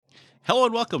Hello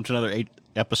and welcome to another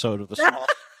episode of the Small.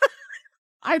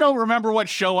 I don't remember what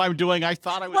show I'm doing. I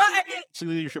thought I was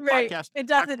doing the Leadership Podcast. It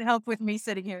doesn't help with me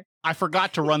sitting here. I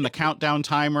forgot to run the countdown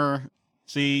timer.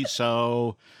 See,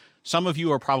 so some of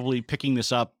you are probably picking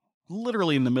this up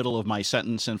literally in the middle of my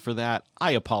sentence, and for that,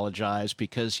 I apologize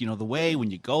because, you know, the way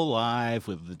when you go live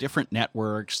with the different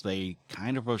networks, they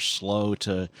kind of are slow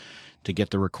to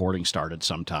get the recording started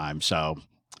sometimes. So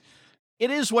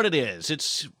it is what it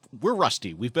is. We're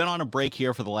rusty. We've been on a break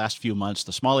here for the last few months.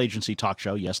 The Small Agency Talk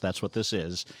Show, yes, that's what this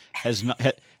is,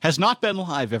 has not been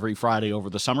live every Friday over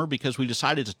the summer because we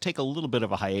decided to take a little bit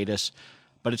of a hiatus.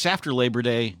 But it's after Labor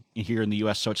Day here in the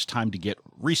U.S., so it's time to get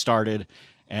restarted.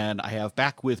 And I have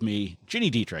back with me Gini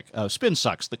Dietrich of Spin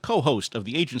Sucks, the co-host of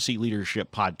the Agency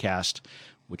Leadership Podcast,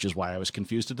 which is why I was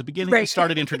confused at the beginning. I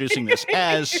started introducing this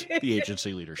as the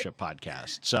Agency Leadership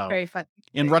Podcast. So Very fun.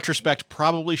 In retrospect,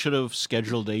 probably should have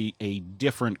scheduled a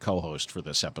different co-host for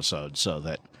this episode so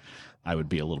that I would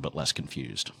be a little bit less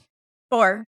confused.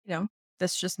 Or, you know,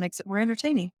 this just makes it more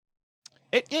entertaining.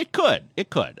 It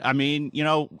could. I mean, you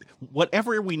know,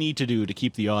 whatever we need to do to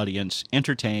keep the audience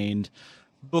entertained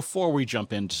before we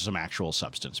jump into some actual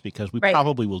substance, because we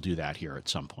probably will do that here at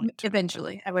some point.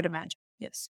 Eventually, I would imagine.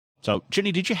 Yes. So,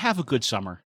 Ginny, did you have a good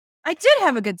summer? I did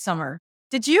have a good summer.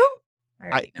 Did you?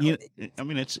 I mean,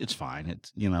 it's fine.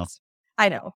 It's, you know. I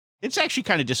know. It's actually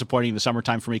kind of disappointing in the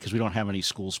summertime for me because we don't have any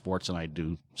school sports and I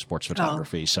do sports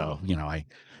photography. So, you know,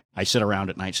 I sit around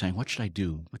at night saying, what should I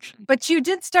do? But you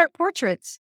did start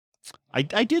portraits. I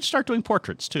did start doing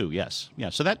portraits too. Yes. Yeah.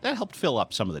 So that helped fill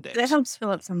up some of the days. That helps fill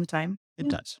up some of the time. It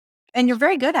does. And you're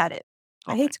very good at it.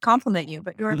 Okay. I hate to compliment you,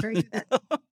 but you are very good at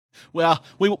it. Well,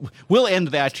 we'll end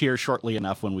that here shortly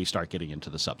enough when we start getting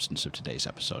into the substance of today's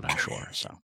episode, I'm sure.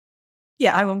 So.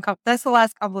 Yeah, I won't. That's the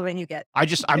last compliment you get.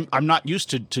 I'm not used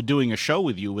to doing a show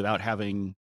with you without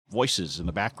having voices in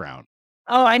the background.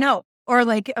 Oh, I know. Or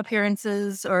like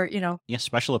appearances or, you know. Yeah,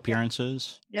 special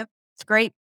appearances. Yep. It's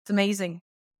great. It's amazing.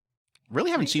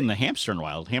 Really haven't seen the hamster in a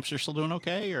while. The hamster still doing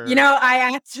okay? Or? You know,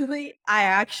 I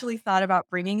actually thought about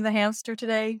bringing the hamster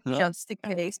today, just in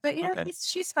case. But, you know,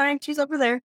 she's fine. She's over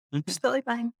there. She's totally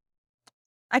fine.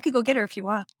 I could go get her if you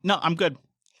want. No, I'm good.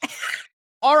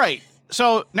 All right.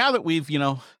 So now that we've, you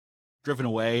know, driven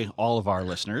away all of our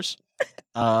listeners,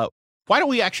 why don't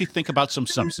we actually think about some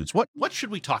substance? What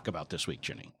should we talk about this week,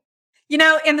 Ginny? You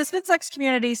know, in the Spin Sucks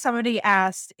community, somebody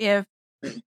asked if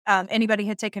anybody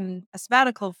had taken a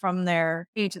sabbatical from their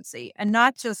agency, and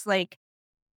not just like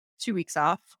 2 weeks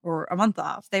off or a month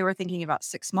off. They were thinking about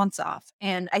 6 months off.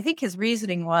 And I think his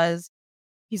reasoning was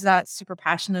he's not super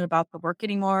passionate about the work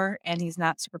anymore, and he's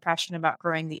not super passionate about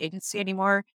growing the agency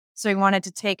anymore. So he wanted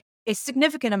to take a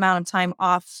significant amount of time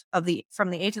off from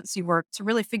the agency work to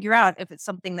really figure out if it's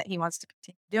something that he wants to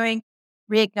continue doing,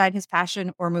 reignite his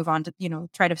passion, or move on to, you know,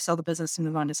 try to sell the business and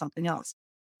move on to something else.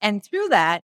 And through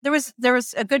that, there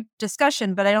was a good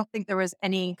discussion, but I don't think there was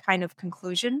any kind of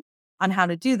conclusion on how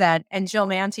to do that. And Jill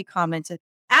Manti commented,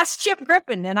 ask Chip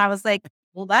Griffin. And I was like,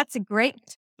 well, that's a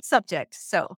great subject.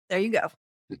 So there you go.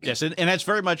 Yes, and that's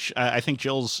very much, I think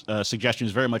Jill's suggestion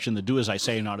is very much in the do as I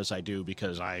say, not as I do,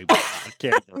 because I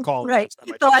can't recall. Right.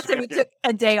 The last time we took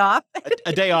a day off.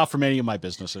 a day off from any of my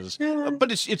businesses.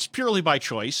 But it's purely by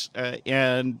choice.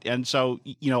 And so,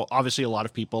 you know, obviously a lot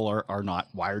of people are not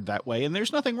wired that way, and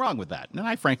there's nothing wrong with that. And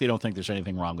I frankly don't think there's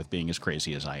anything wrong with being as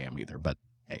crazy as I am either. But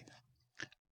hey,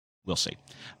 we'll see.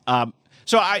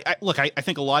 So I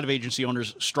think a lot of agency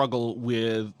owners struggle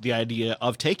with the idea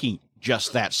of taking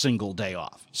just that single day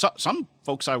off. So some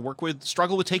folks I work with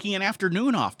struggle with taking an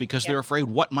afternoon off because they're afraid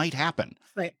what might happen.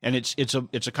 Right. And it's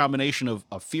a combination of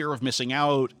fear of missing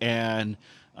out and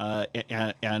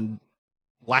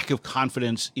lack of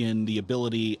confidence in the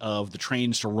ability of the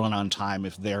trains to run on time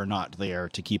if they're not there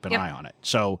to keep an eye on it.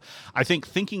 So I think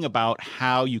thinking about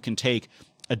how you can take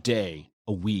a day,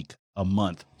 a week, a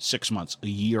month, 6 months, a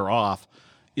year off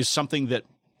is something that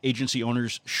agency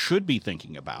owners should be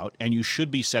thinking about, and you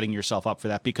should be setting yourself up for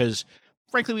that because,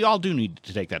 frankly, we all do need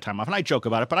to take that time off. And I joke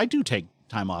about it, but I do take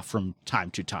time off from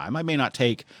time to time. I may not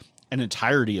take an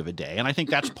entirety of a day, and I think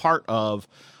that's part of,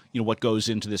 you know, what goes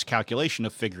into this calculation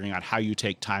of figuring out how you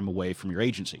take time away from your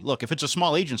agency. Look, if it's a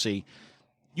small agency,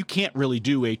 you can't really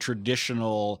do a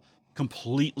traditional,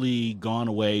 completely gone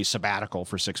away sabbatical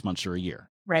for 6 months or a year.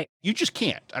 Right. You just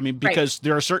can't. I mean, because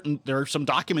there are some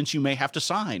documents you may have to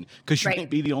sign because you can't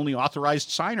be the only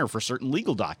authorized signer for certain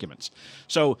legal documents.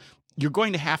 So you're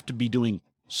going to have to be doing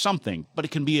something, but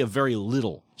it can be a very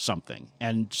little something.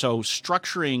 And so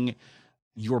structuring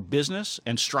your business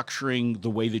and structuring the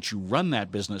way that you run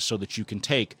that business so that you can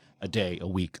take a day, a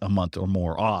week, a month or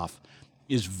more off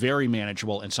is very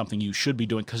manageable and something you should be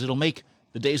doing because it'll make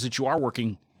the days that you are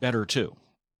working better too.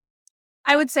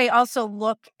 I would say also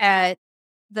look at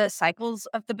the cycles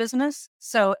of the business.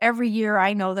 So every year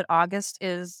I know that August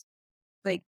is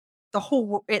like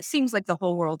it seems like the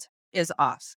whole world is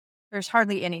off. There's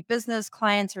hardly any business.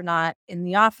 Clients are not in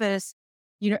the office.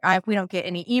 We don't get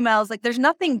any emails. Like there's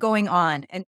nothing going on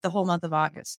in the whole month of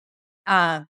August.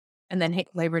 And then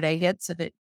Labor Day hits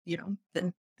and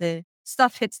then the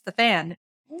stuff hits the fan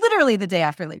literally the day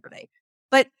after Labor Day.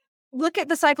 But look at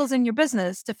the cycles in your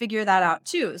business to figure that out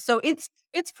too. So it's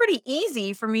pretty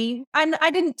easy for me.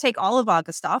 I didn't take all of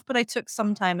August off, but I took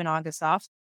some time in August off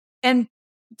and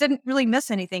didn't really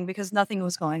miss anything because nothing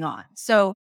was going on.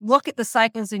 So look at the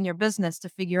cycles in your business to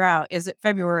figure out, is it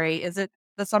February? Is it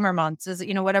the summer months? Is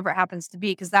it, whatever it happens to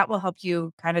be? Because that will help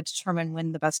you kind of determine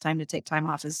when the best time to take time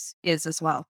off is as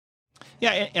well.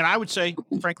 Yeah. And I would say,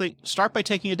 frankly, start by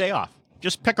taking a day off.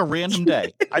 Just pick a random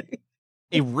day.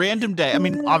 A random day. I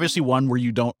mean, obviously one where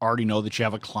you don't already know that you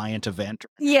have a client event.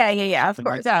 Yeah. Of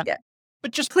course. Like yeah.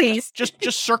 But just please, just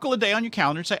circle a day on your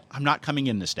calendar and say, I'm not coming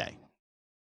in this day.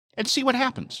 And see what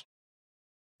happens.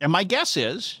 And my guess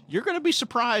is you're going to be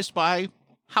surprised by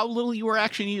how little you were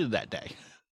actually needed that day.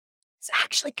 It's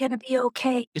actually going to be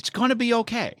okay. It's going to be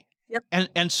okay. Yep.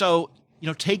 And so,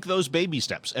 take those baby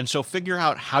steps. And so figure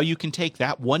out how you can take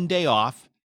that one day off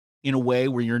in a way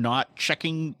where you're not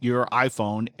checking your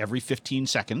iPhone every 15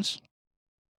 seconds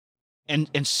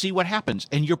and see what happens.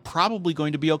 And you're probably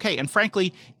going to be okay. And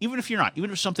frankly, even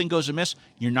if something goes amiss,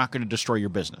 you're not going to destroy your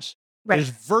business. Right. There's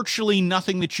virtually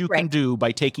nothing that you can do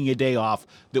by taking a day off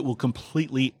that will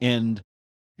completely end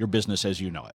your business as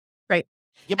you know it. Right.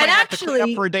 You might have to clean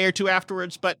up for a day or two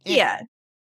afterwards, but yeah.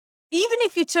 Even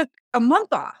if you took a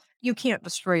month off, you can't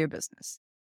destroy your business.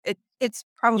 It's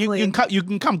probably you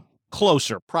can come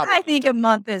closer, probably. I think a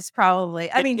month is probably.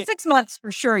 6 months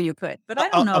for sure you could, but I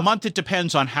don't know. A month, it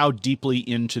depends on how deeply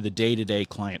into the day-to-day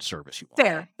client service you are.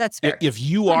 Fair. That's fair. If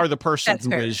you are the person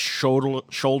who is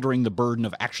shouldering the burden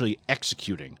of actually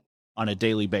executing on a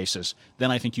daily basis, then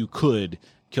I think you could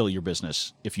kill your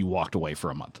business if you walked away for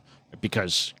a month,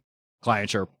 because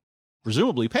clients are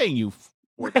presumably paying you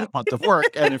for that month of work.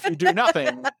 And if you do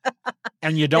nothing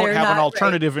and you don't have an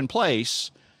alternative in place,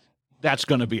 that's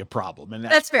going to be a problem. And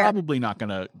that's probably not going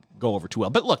to go over too well.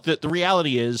 But look, the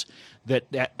reality is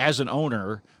that as an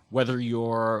owner, whether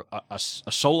you're a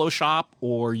solo shop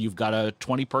or you've got a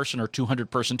 20-person or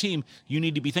 200-person team, you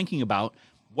need to be thinking about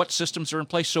what systems are in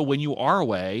place so when you are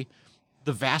away,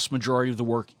 the vast majority of the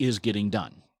work is getting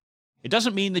done. It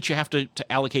doesn't mean that you have to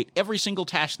allocate every single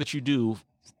task that you do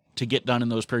to get done in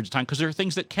those periods of time, because there are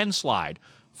things that can slide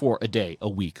for a day, a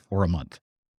week, or a month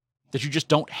that you just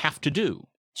don't have to do.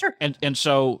 Sure. And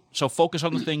so focus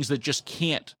on the things that just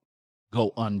can't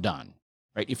go undone,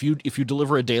 right? If you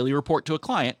deliver a daily report to a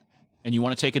client and you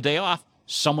want to take a day off,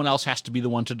 someone else has to be the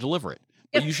one to deliver it.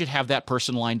 But you should have that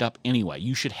person lined up anyway.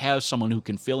 You should have someone who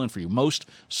can fill in for you. Most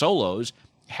solos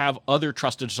have other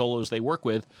trusted solos they work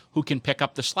with who can pick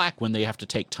up the slack when they have to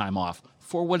take time off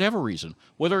for whatever reason,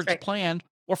 whether it's planned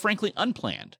or frankly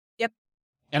unplanned. Yep.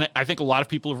 And I think a lot of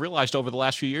people have realized over the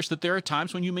last few years that there are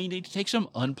times when you may need to take some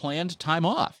unplanned time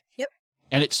off. Yep.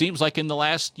 And it seems like in the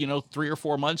last, 3 or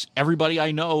 4 months, everybody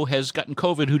I know has gotten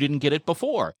COVID who didn't get it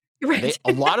before. Right.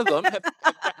 A lot of them have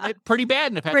gotten it pretty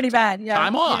bad and have had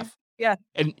time off. Yeah.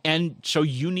 And so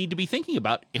you need to be thinking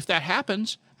about, if that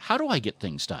happens, how do I get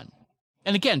things done?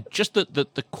 And again, just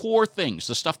the core things,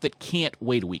 the stuff that can't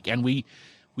wait a week. And we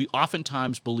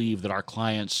oftentimes believe that our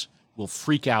clients will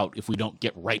freak out if we don't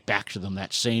get right back to them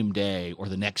that same day or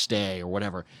the next day or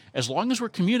whatever. As long as we're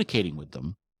communicating with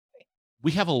them,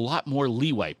 we have a lot more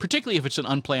leeway, particularly if it's an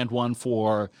unplanned one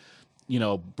for,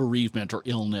 bereavement or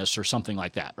illness or something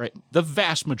like that, right? The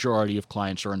vast majority of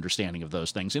clients are understanding of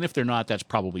those things. And if they're not, that's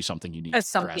probably something you need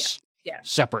to address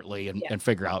separately and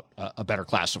figure out a better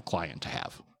class of client to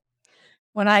have.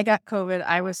 When I got COVID,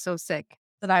 I was so sick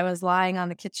that I was lying on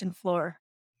the kitchen floor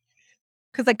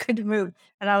because I couldn't move.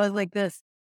 And I was like this,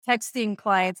 texting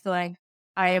clients going,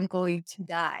 I am going to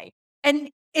die.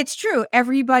 And it's true.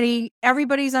 Everybody's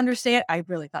understand. I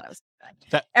really thought I was going to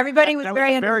die. Everybody was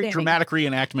very dramatic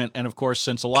reenactment. And of course,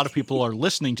 since a lot of people are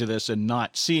listening to this and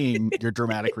not seeing your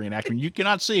dramatic reenactment, you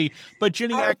cannot see, but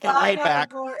Ginny acting right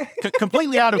back,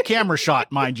 completely out of camera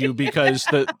shot, mind you, because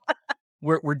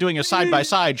we're doing a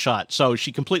side-by-side shot, so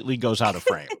she completely goes out of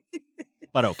frame.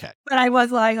 But okay. But I was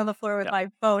lying on the floor with my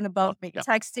phone above me,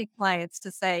 texting clients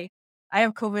to say, I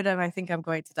have COVID and I think I'm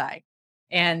going to die.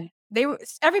 And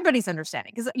everybody's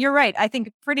understanding, because you're right. I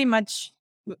think pretty much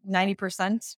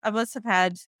 90% of us have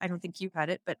had, I don't think you've had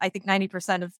it, but I think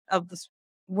 90% of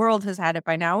world has had it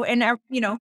by now. And,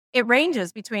 it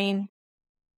ranges between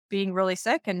being really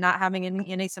sick and not having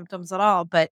any symptoms at all,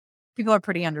 but people are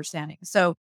pretty understanding.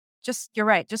 So you're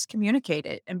right, just communicate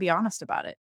it and be honest about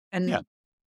it. And Yeah.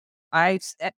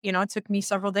 it took me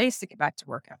several days to get back to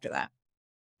work after that.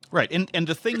 Right. And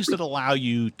the things that allow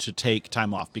you to take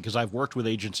time off, because I've worked with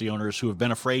agency owners who have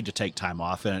been afraid to take time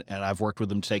off, and I've worked with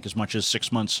them to take as much as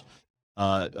 6 months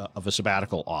of a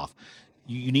sabbatical off.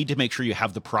 You need to make sure you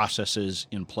have the processes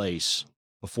in place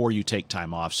before you take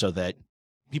time off so that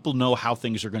people know how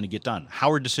things are going to get done.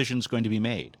 How are decisions going to be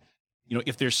made?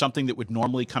 If there's something that would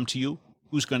normally come to you,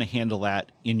 who's going to handle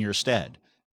that in your stead?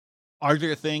 Are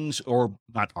there things, or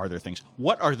not are there things,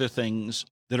 what are the things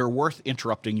that are worth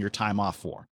interrupting your time off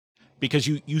for? Because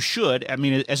you should,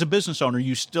 as a business owner,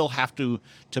 you still have to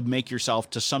make yourself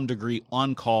to some degree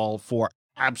on call for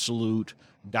absolute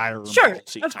dire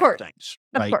emergency of type course. things.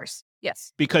 Of Right? course.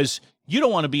 Yes. Because you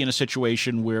don't want to be in a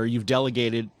situation where you've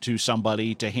delegated to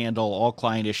somebody to handle all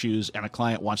client issues and a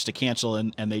client wants to cancel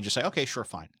and they just say, okay, sure,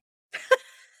 fine.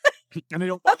 And they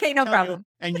don't. Okay, no problem.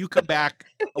 And you come back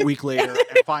a week later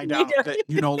and find out that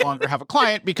you no longer have a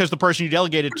client because the person you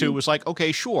delegated to was like,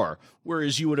 okay, sure.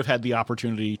 Whereas you would have had the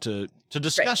opportunity to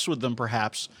discuss with them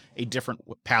perhaps a different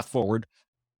path forward.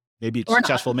 Maybe it's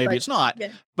successful, maybe it's not.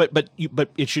 Yeah. But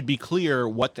it should be clear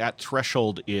what that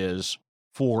threshold is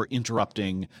for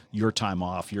interrupting your time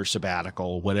off, your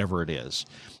sabbatical, whatever it is.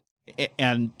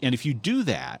 And if you do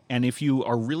that, and if you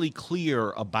are really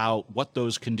clear about what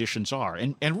those conditions are,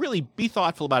 and really be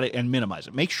thoughtful about it and minimize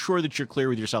it, make sure that you're clear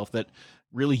with yourself that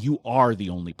really you are the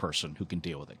only person who can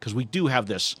deal with it. Because we do have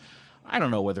this, I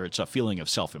don't know whether it's a feeling of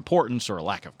self-importance or a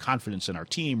lack of confidence in our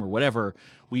team or whatever.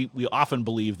 We often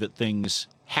believe that things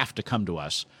have to come to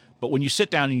us. But when you sit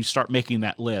down and you start making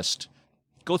that list,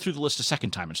 go through the list a second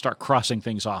time and start crossing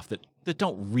things off that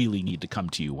don't really need to come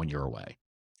to you when you're away.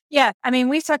 Yeah.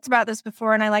 We've talked about this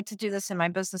before, and I like to do this in my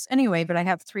business anyway, but I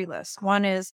have 3 lists. One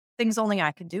is things only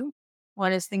I can do.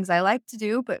 One is things I like to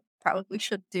do, but probably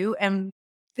should do. And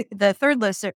the third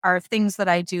list are things that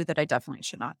I do that I definitely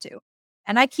should not do.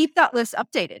 And I keep that list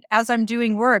updated. As I'm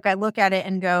doing work, I look at it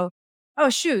and go, oh,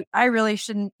 shoot, I really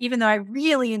shouldn't, even though I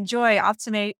really enjoy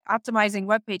optimizing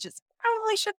web pages, I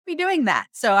really shouldn't be doing that.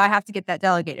 So I have to get that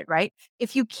delegated, right?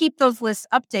 If you keep those lists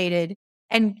updated,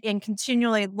 and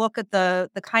continually look at the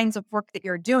kinds of work that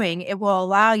you're doing, it will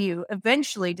allow you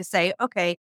eventually to say,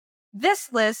 okay,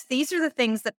 this list, these are the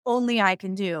things that only I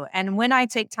can do. And when I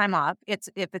take time off, if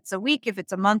it's a week, if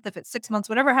it's a month, if it's 6 months,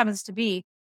 whatever it happens to be,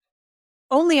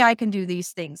 only I can do these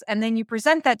things. And then you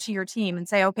present that to your team and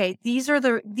say, okay, these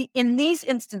are in these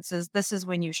instances, this is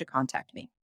when you should contact me.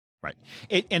 Right.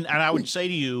 And I would say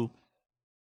to you,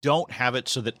 don't have it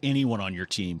so that anyone on your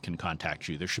team can contact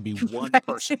you. There should be one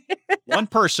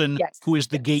person Yes. who is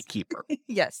the gatekeeper.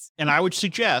 Yes. And I would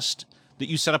suggest that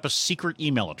you set up a secret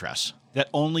email address that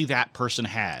only that person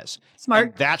has. Smart.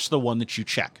 And that's the one that you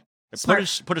check.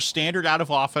 Smart. Put a standard out of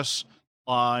office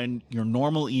on your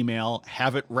normal email,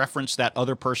 have it reference that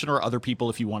other person or other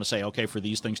people if you want to say, okay, for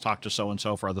these things, talk to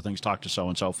so-and-so, for other things, talk to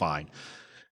so-and-so, fine.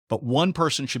 But one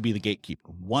person should be the gatekeeper.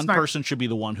 One Smart. person should be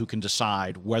the one who can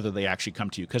decide whether they actually come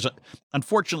to you. Because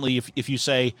unfortunately, if you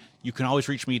say, you can always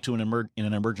reach me in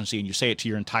an emergency, and you say it to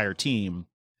your entire team,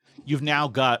 you've now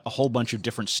got a whole bunch of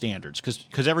different standards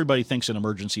because everybody thinks an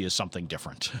emergency is something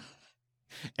different.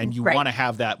 And you want to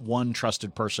have that one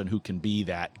trusted person who can be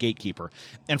that gatekeeper.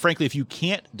 And frankly, if you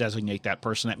can't designate that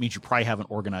person, that means you probably haven't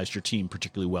organized your team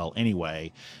particularly well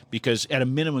anyway, because at a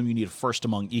minimum, you need a first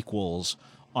among equals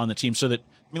on the team so that,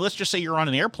 let's just say you're on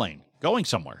an airplane going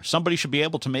somewhere. Somebody should be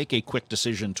able to make a quick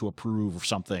decision to approve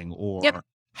something or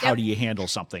how do you handle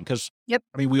something? Because,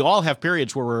 we all have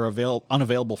periods where we're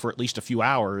unavailable for at least a few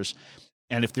hours.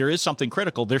 And if there is something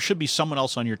critical, there should be someone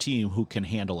else on your team who can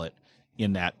handle it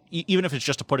in that, even if it's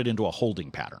just to put it into a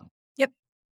holding pattern. Yep.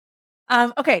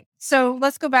 Okay. So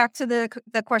let's go back to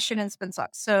the question in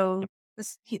SpinSucks. So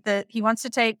he wants to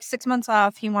take 6 months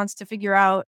off. He wants to figure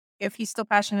out if he's still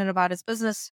passionate about his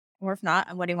business or if not,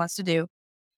 and what he wants to do.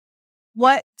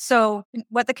 What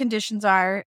the conditions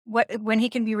are, when he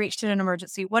can be reached in an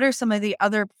emergency, what are some of the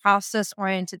other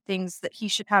process-oriented things that he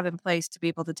should have in place to be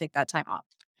able to take that time off?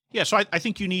 Yeah, so I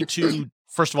think you need to,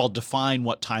 first of all, define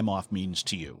what time off means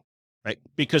to you, right?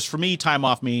 Because for me, time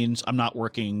off means I'm not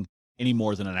working any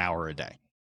more than an hour a day.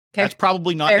 Okay. That's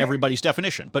probably not everybody's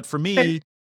definition, but for me,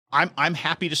 I'm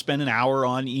happy to spend an hour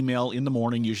on email in the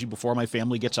morning, usually before my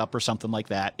family gets up or something like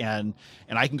that. And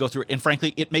I can go through it. And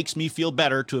frankly, it makes me feel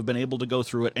better to have been able to go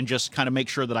through it and just kind of make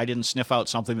sure that I didn't sniff out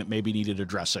something that maybe needed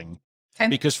addressing. Okay.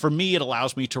 Because for me, it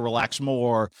allows me to relax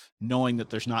more knowing that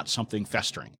there's not something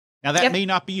festering. Now, that Yep. may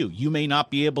not be you. You may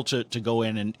not be able to go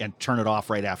in and turn it off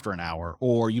right after an hour,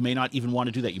 or you may not even want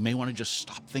to do that. You may want to just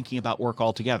stop thinking about work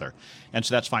altogether. And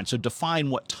so that's fine. So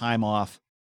define what time off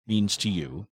means to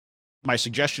you. My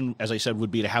suggestion, as I said,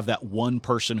 would be to have that one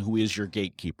person who is your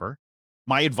gatekeeper.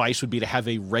 My advice would be to have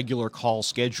a regular call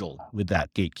schedule with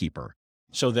that gatekeeper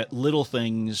so that little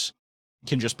things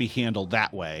can just be handled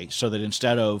that way, so that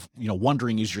instead of,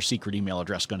 wondering, is your secret email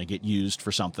address going to get used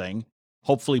for something?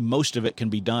 Hopefully most of it can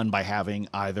be done by having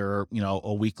either,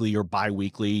 a weekly or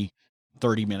bi-weekly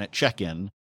 30-minute check-in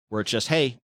where it's just,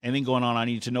 hey, anything going on I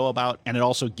need to know about? And it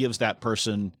also gives that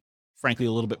person, frankly,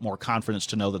 a little bit more confidence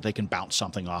to know that they can bounce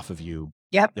something off of you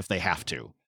Yep. if they have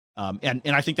to. And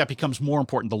I think that becomes more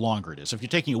important the longer it is. If you're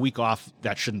taking a week off,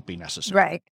 that shouldn't be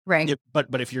necessary. Right.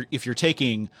 But if you're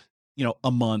taking,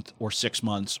 a month or 6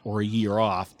 months or a year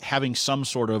off, having some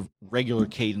sort of regular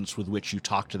cadence with which you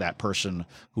talk to that person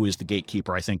who is the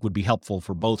gatekeeper, I think would be helpful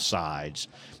for both sides,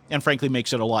 and frankly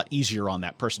makes it a lot easier on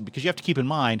that person, because you have to keep in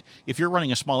mind, if you're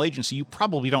running a small agency, you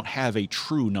probably don't have a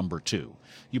true number two.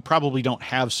 You probably don't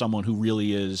have someone who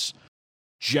really is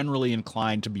generally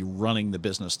inclined to be running the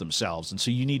business themselves. And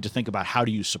so you need to think about, how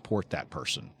do you support that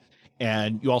person?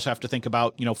 And you also have to think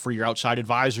about, for your outside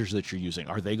advisors that you're using,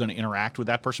 are they going to interact with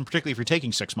that person, particularly if you're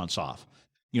taking 6 months off?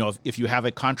 If you have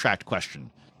a contract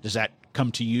question, does that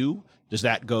come to you? Does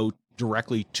that go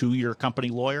directly to your company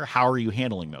lawyer? How are you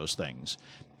handling those things?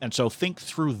 And so think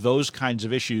through those kinds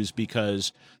of issues,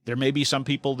 because there may be some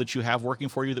people that you have working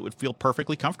for you that would feel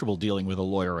perfectly comfortable dealing with a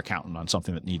lawyer or accountant on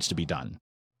something that needs to be done.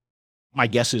 My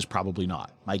guess is probably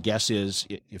not. My guess is,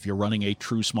 if you're running a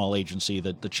true small agency,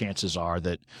 that the chances are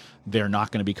that they're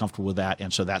not going to be comfortable with that.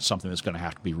 And so that's something that's going to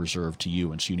have to be reserved to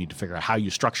you. And so you need to figure out how you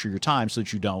structure your time so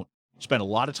that you don't spend a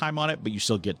lot of time on it, but you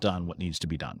still get done what needs to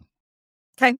be done.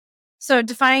 Okay. So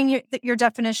define your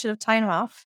definition of time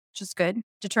off, which is good.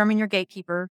 Determine your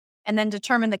gatekeeper, and then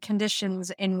determine the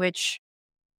conditions in which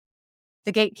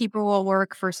the gatekeeper will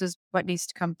work versus what needs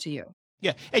to come to you.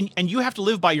 Yeah, and you have to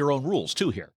live by your own rules too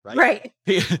here, right? Right.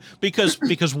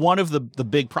 because one of the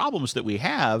big problems that we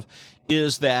have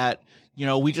is that,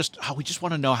 we just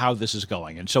want to know how this is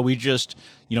going. And so we just,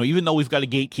 even though we've got a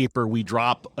gatekeeper, we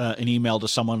drop an email to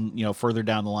someone, further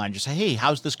down the line, just say, hey,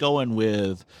 how's this going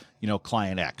with,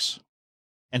 client X?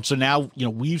 And so now,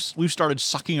 we've started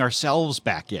sucking ourselves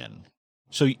back in.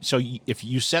 So if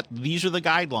you set, these are the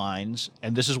guidelines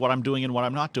and this is what I'm doing and what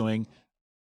I'm not doing,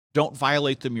 don't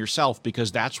violate them yourself,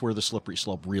 because that's where the slippery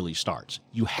slope really starts.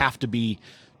 You have to be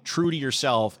true to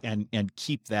yourself and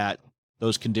keep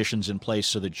those conditions in place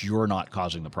so that you're not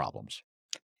causing the problems.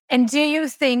 And do you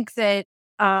think that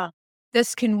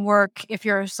this can work if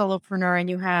you're a solopreneur and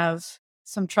you have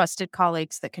some trusted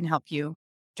colleagues that can help you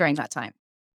during that time?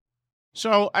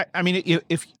 So, I mean,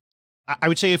 if I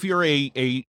would say if you're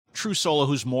a true solo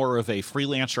who's more of a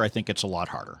freelancer, I think it's a lot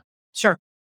harder. Sure.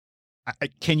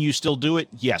 Can you still do it?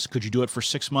 Yes. Could you do it for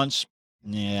 6 months?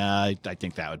 Yeah, I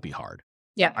think that would be hard.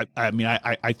 Yeah.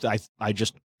 I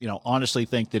just, honestly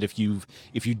think that if you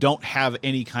don't have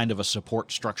any kind of a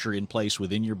support structure in place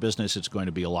within your business, it's going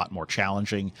to be a lot more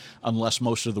challenging, unless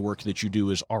most of the work that you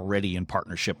do is already in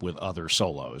partnership with other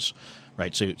solos,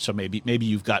 right? So maybe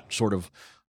you've got sort of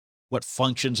what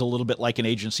functions a little bit like an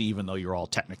agency, even though you're all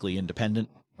technically independent.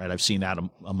 Right, I've seen that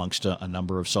amongst a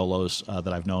number of solos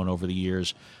that I've known over the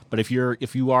years. But if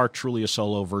you are truly a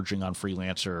solo verging on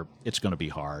freelancer, it's going to be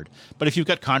hard. But if you've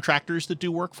got contractors that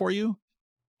do work for you,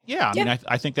 I mean,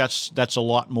 I think that's a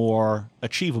lot more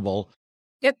achievable.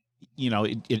 Yep.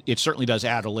 It certainly does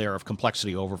add a layer of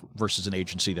complexity over versus an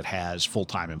agency that has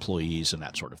full-time employees and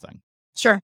that sort of thing.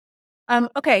 Sure.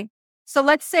 Okay. So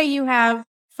let's say you have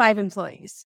 5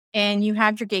 employees and you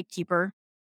have your gatekeeper,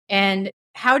 and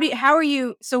how are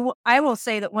you? So I will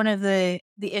say that one of the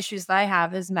issues that I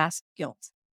have is massive guilt.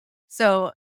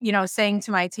 So, saying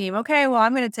to my team, okay, well,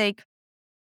 I'm going to take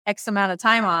X amount of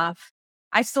time off.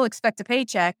 I still expect a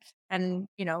paycheck, and,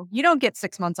 you don't get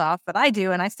 6 months off, but I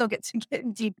do. And I still get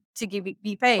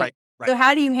be paid. Right. So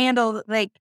how do you handle,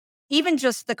 even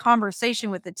just the conversation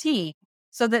with the team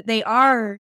so that they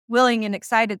are willing and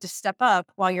excited to step up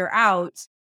while you're out,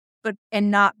 and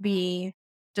not be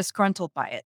disgruntled by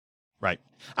it? Right.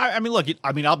 I mean, look,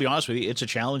 I'll be honest with you. It's a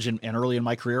challenge. And early in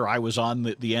my career, I was on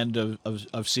the end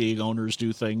of seeing owners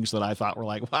do things that I thought were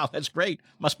like, wow, that's great.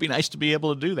 Must be nice to be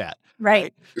able to do that.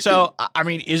 Right. So, I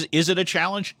mean, is it a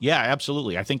challenge? Yeah,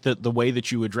 absolutely. I think that the way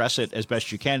that you address it as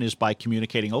best you can is by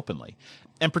communicating openly.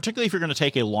 And particularly if you're going to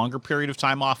take a longer period of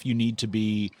time off, you need to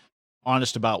be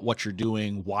honest about what you're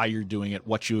doing, why you're doing it,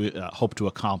 what you hope to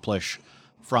accomplish.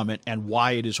 from it and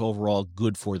why it is overall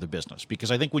good for the business.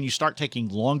 Because I think when you start taking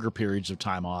longer periods of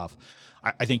time off,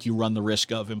 I think you run the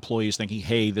risk of employees thinking,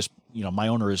 hey, this, my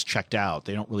owner is checked out.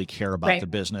 They don't really care about the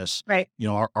business. Right.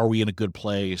 Are we in a good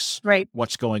place? Right.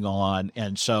 What's going on?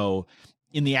 And so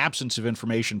in the absence of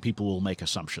information, people will make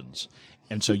assumptions.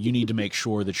 And so you need to make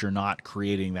sure that you're not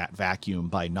creating that vacuum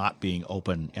by not being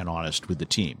open and honest with the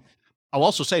team. I'll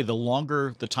also say the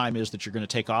longer the time is that you're going to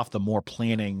take off, the more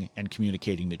planning and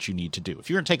communicating that you need to do. If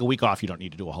you're going to take a week off, you don't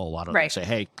need to do a whole lot of it. Say,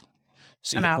 hey,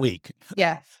 see you in a week.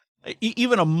 Yeah.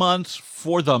 Even a month,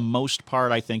 for the most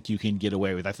part, I think you can get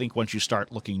away with. I think once you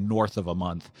start looking north of a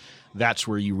month, that's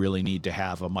where you really need to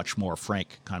have a much more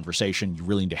frank conversation. You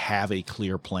really need to have a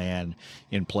clear plan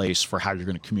in place for how you're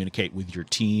going to communicate with your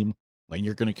team. When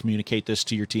you're going to communicate this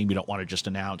to your team, you don't want to just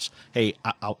announce, hey,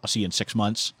 I'll see you in 6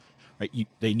 months. Right?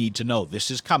 They need to know this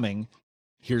is coming.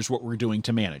 Here's what we're doing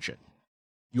to manage it.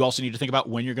 You also need to think about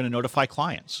when you're going to notify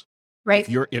clients. Right.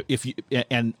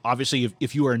 And obviously,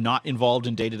 if you are not involved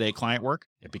in day-to-day client work,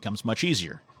 it becomes much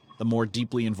easier. The more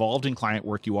deeply involved in client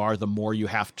work you are, the more you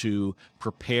have to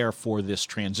prepare for this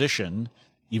transition,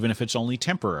 even if it's only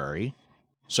temporary,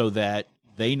 so that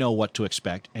they know what to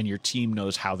expect and your team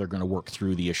knows how they're going to work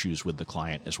through the issues with the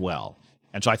client as well.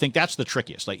 And so I think that's the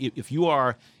trickiest. Like if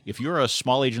you're a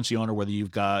small agency owner, whether you've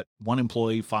got 1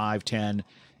 employee, 5, 10,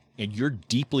 and you're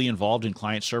deeply involved in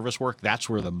client service work, that's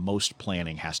where the most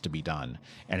planning has to be done.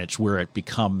 And it's where it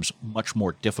becomes much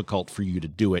more difficult for you to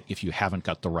do it if you haven't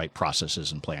got the right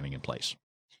processes and planning in place.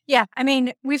 Yeah. I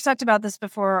mean, we've talked about this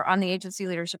before on the Agency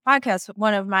Leadership Podcast.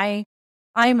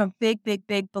 I'm a big, big,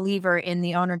 big believer in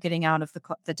the owner getting out of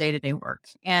the day-to-day work.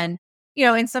 And,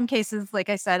 in some cases, like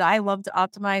I said, I love to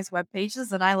optimize web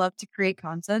pages and I love to create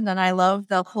content and I love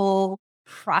the whole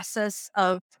process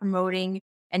of promoting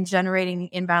and generating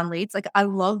inbound leads. Like I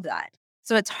love that.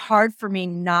 So it's hard for me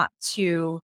not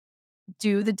to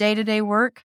do the day-to-day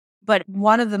work. But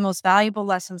one of the most valuable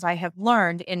lessons I have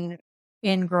learned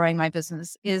in growing my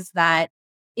business is that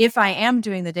if I am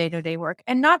doing the day-to-day work,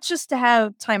 and not just to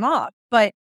have time off,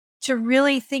 but to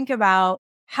really think about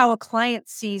how a client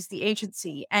sees the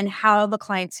agency and how the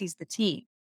client sees the team.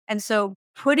 And so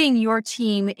putting your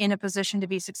team in a position to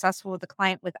be successful with the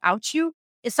client without you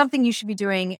is something you should be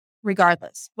doing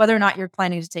regardless, whether or not you're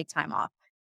planning to take time off.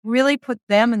 Really put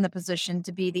them in the position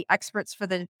to be the experts for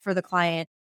the client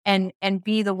and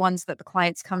be the ones that the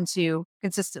clients come to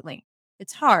consistently.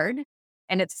 It's hard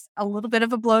and it's a little bit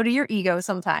of a blow to your ego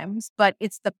sometimes, but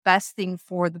it's the best thing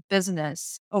for the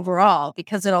business overall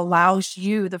because it allows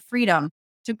you the freedom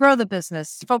to grow the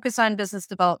business, focus on business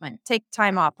development, take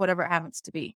time off, whatever it happens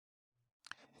to be.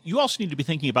 You also need to be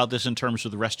thinking about this in terms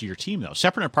of the rest of your team, though.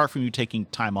 Separate and apart from you taking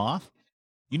time off,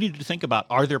 you need to think about,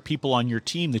 are there people on your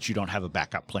team that you don't have a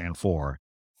backup plan for?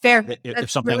 Fair. If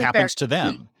something really happens to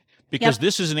them. Because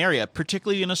this is an area,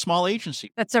 particularly in a small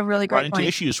agency, that's a really great point. Into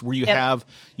issues where you have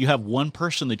one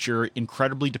person that you're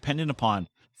incredibly dependent upon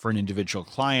for an individual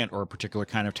client or a particular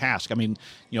kind of task. I mean,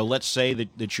 let's say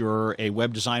that you're a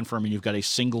web design firm and you've got a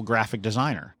single graphic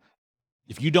designer.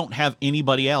 If you don't have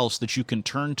anybody else that you can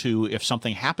turn to if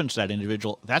something happens to that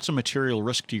individual, that's a material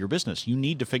risk to your business. You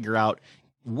need to figure out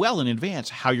well in advance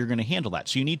how you're going to handle that.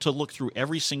 So you need to look through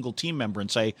every single team member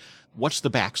and say, what's the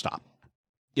backstop?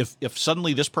 If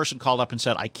suddenly this person called up and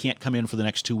said, I can't come in for the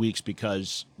next 2 weeks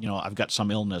because, I've got some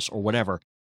illness or whatever,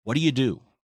 what do?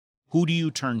 Who do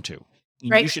you turn to?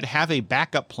 Right. You should have a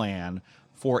backup plan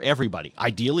for everybody.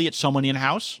 Ideally, it's someone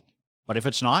in-house, but if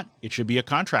it's not, it should be a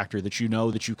contractor that you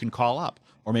know that you can call up.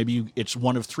 Or maybe it's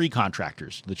one of 3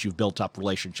 contractors that you've built up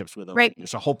relationships with. Right.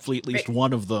 So hopefully at least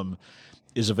one of them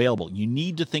is available. You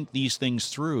need to think these things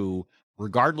through,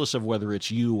 regardless of whether it's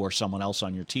you or someone else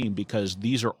on your team, because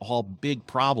these are all big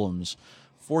problems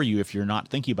for you if you're not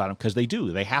thinking about them, because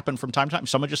they happen from time to time.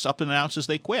 Someone just up and announces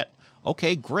they quit.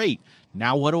 Okay, great.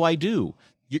 Now what do I do?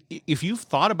 If you've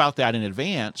thought about that in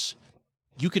advance,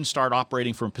 you can start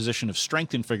operating from a position of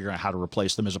strength and figuring out how to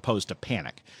replace them as opposed to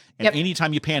panic. And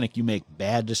anytime you panic, you make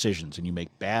bad decisions and you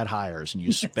make bad hires and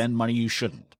you spend money you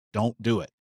shouldn't. Don't do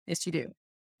it. Yes, you do.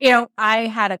 I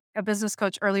had a business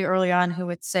coach early on who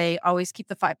would say, always keep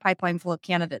the pipeline full of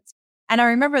candidates. And I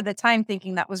remember at the time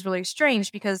thinking that was really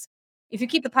strange because if you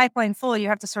keep the pipeline full, you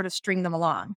have to sort of string them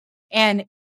along. And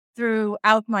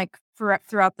throughout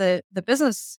the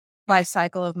business life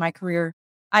cycle of my career,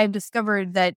 I've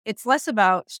discovered that it's less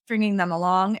about stringing them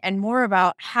along and more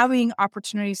about having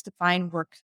opportunities to find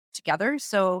work together.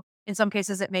 So in some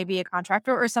cases, it may be a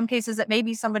contractor, or some cases it may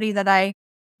be somebody that I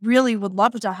really would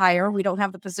love to hire. We don't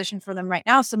have the position for them right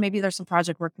now. So maybe there's some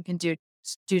project work we can do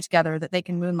together that they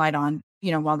can moonlight on,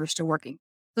 while they're still working.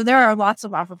 So there are lots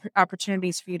of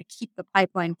opportunities for you to keep the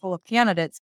pipeline full of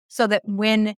candidates so that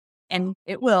when, and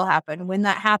it will happen, when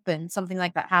that happens, something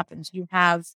like that happens, you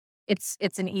have, it's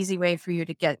an easy way for you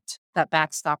to get that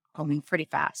backstop going pretty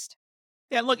fast.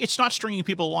 Yeah, look, it's not stringing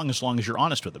people along as long as you're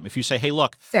honest with them. If you say, hey,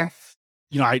 look, Fair.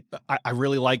 I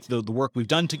really like the work we've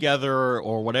done together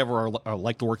or whatever, or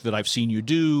like the work that I've seen you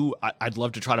do. I'd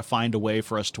love to try to find a way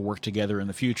for us to work together in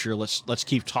the future. Let's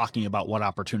keep talking about what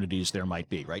opportunities there might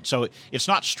be, right? So it's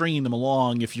not stringing them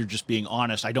along if you're just being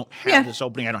honest. I don't have this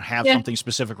opening. I don't have something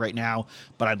specific right now,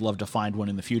 but I'd love to find one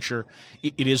in the future.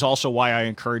 It is also why I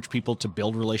encourage people to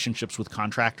build relationships with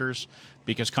contractors,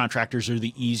 because contractors are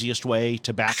the easiest way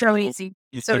to back so easy.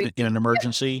 In an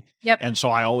emergency. Yep. And so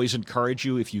I always encourage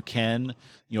you, if you can,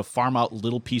 farm out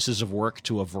little pieces of work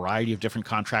to a variety of different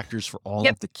contractors for all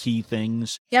of the key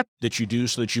things that you do,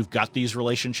 so that you've got these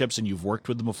relationships and you've worked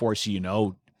with them before,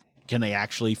 so can they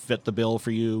actually fit the bill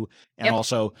for you? And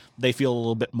also they feel a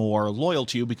little bit more loyal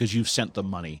to you because you've sent them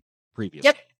money previously.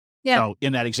 Yep. Yeah. So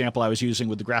in that example I was using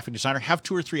with the graphic designer, have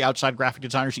 2 or 3 outside graphic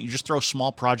designers that you just throw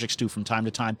small projects to from time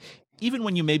to time, even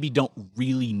when you maybe don't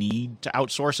really need to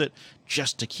outsource it,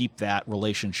 just to keep that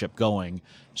relationship going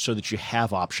so that you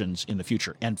have options in the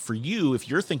future. And for you, if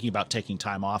you're thinking about taking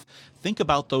time off, think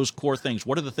about those core things.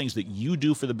 What are the things that you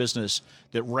do for the business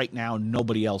that right now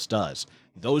nobody else does?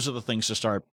 Those are the things to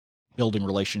start building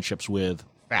relationships with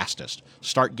fastest.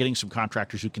 Start getting some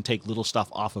contractors who can take little stuff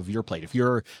off of your plate. If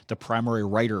you're the primary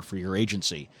writer for your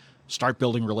agency, start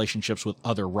building relationships with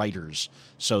other writers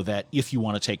so that if you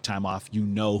want to take time off,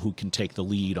 who can take the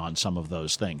lead on some of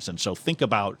those things. And so think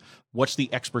about what's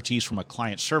the expertise from a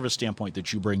client service standpoint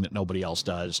that you bring that nobody else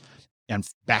does, and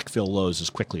backfill those as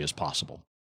quickly as possible.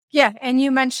 Yeah. And you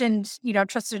mentioned,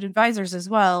 trusted advisors as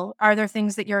well. Are there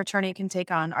things that your attorney can take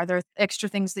on? Are there extra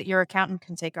things that your accountant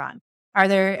can take on?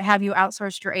 Have you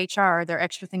outsourced your HR? Are there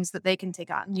extra things that they can take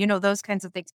on? Those kinds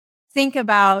of things. Think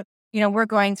about, we're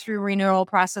going through renewal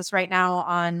process right now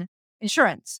on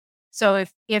insurance. So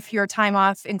if your time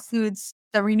off includes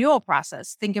the renewal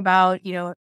process, think about,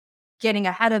 getting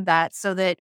ahead of that so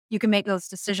that you can make those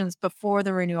decisions before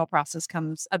the renewal process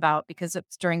comes about, because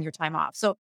it's during your time off.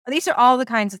 So these are all the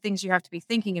kinds of things you have to be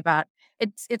thinking about.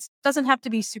 It doesn't have to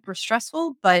be super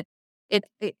stressful, but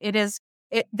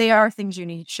they are things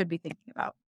you should be thinking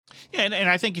about. Yeah, and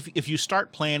I think if you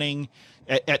start planning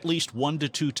at least 1 to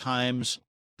 2 times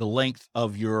the length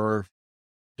of your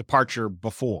departure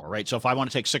before, right? So if I want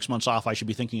to take 6 months off, I should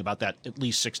be thinking about that at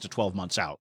least 6 to 12 months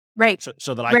out. Right.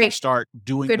 So that I can start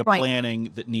doing the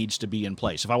planning that needs to be in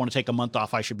place. If I want to take a month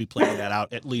off, I should be planning that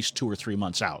out at least 2 or 3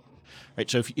 months out.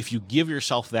 Right. So if you give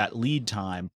yourself that lead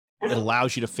time, it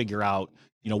allows you to figure out,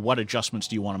 what adjustments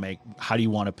do you want to make? How do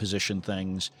you want to position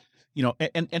things?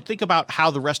 And think about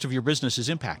how the rest of your business is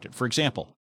impacted. For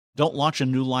example, don't launch a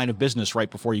new line of business right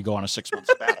before you go on a 6-month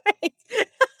sabbatical.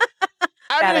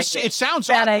 It sounds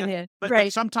bad idea,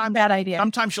 but sometimes bad idea.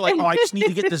 Sometimes you're like, I just need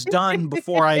to get this done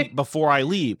before I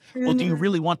leave. Well, do you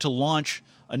really want to launch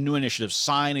a new initiative,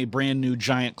 sign a brand new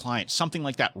giant client, something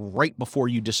like that right before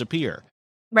you disappear?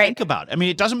 Right. Think about it. I mean,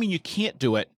 it doesn't mean you can't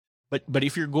do it, but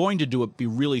if you're going to do it, be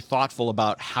really thoughtful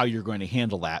about how you're going to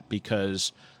handle that,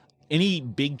 because any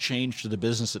big change to the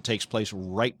business that takes place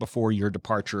right before your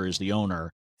departure as the owner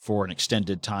for an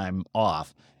extended time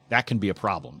off, that can be a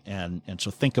problem. And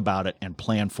so think about it and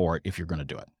plan for it if you're going to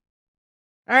do it.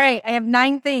 All right. I have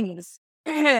 9 things.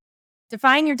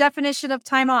 Define your definition of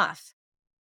time off.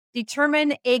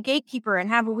 Determine a gatekeeper and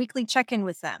have a weekly check-in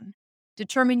with them.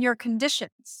 Determine your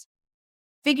conditions.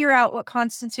 Figure out what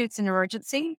constitutes an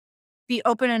emergency. Be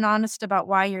open and honest about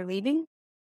why you're leaving.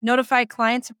 Notify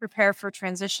clients and prepare for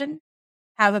transition.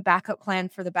 Have a backup plan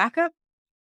for the backup.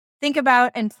 Think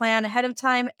about and plan ahead of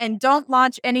time, and don't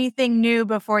launch anything new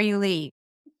before you leave.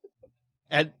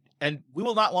 And we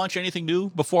will not launch anything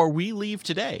new before we leave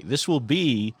today. This will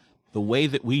be the way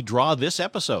that we draw this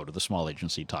episode of the Small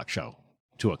Agency Talk Show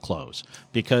to a close,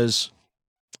 because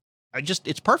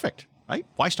it's perfect, right?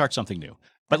 Why start something new?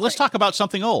 But let's talk about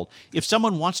something old. If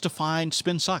someone wants to find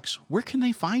Spin Sucks, where can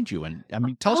they find you? And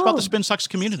tell us about the Spin Sucks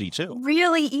community too.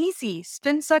 Really easy.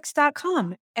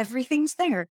 Spinsucks.com. Everything's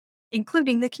there,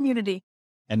 including the community.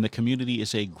 And the community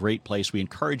is a great place. We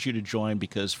encourage you to join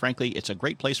because, frankly, it's a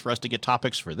great place for us to get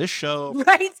topics for this show,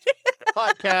 right?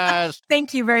 Podcast.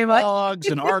 Thank you very much.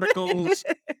 Blogs and articles.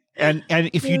 And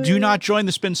if you do not join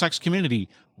the Spin Sucks community,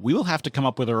 we will have to come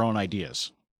up with our own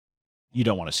ideas. You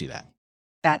don't want to see that.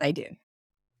 That I do.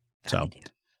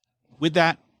 With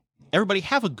that, everybody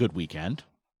have a good weekend.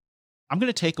 I'm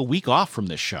going to take a week off from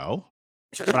this show,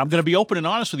 but I'm going to be open and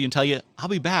honest with you and tell you I'll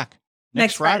be back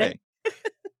next Friday.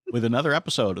 with another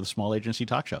episode of the Small Agency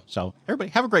Talk Show. So everybody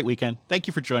have a great weekend. Thank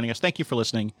you for joining us. Thank you for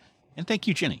listening. And thank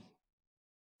you, Ginny.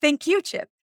 Thank you, Chip.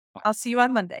 I'll see you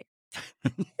on Monday.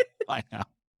 Bye now.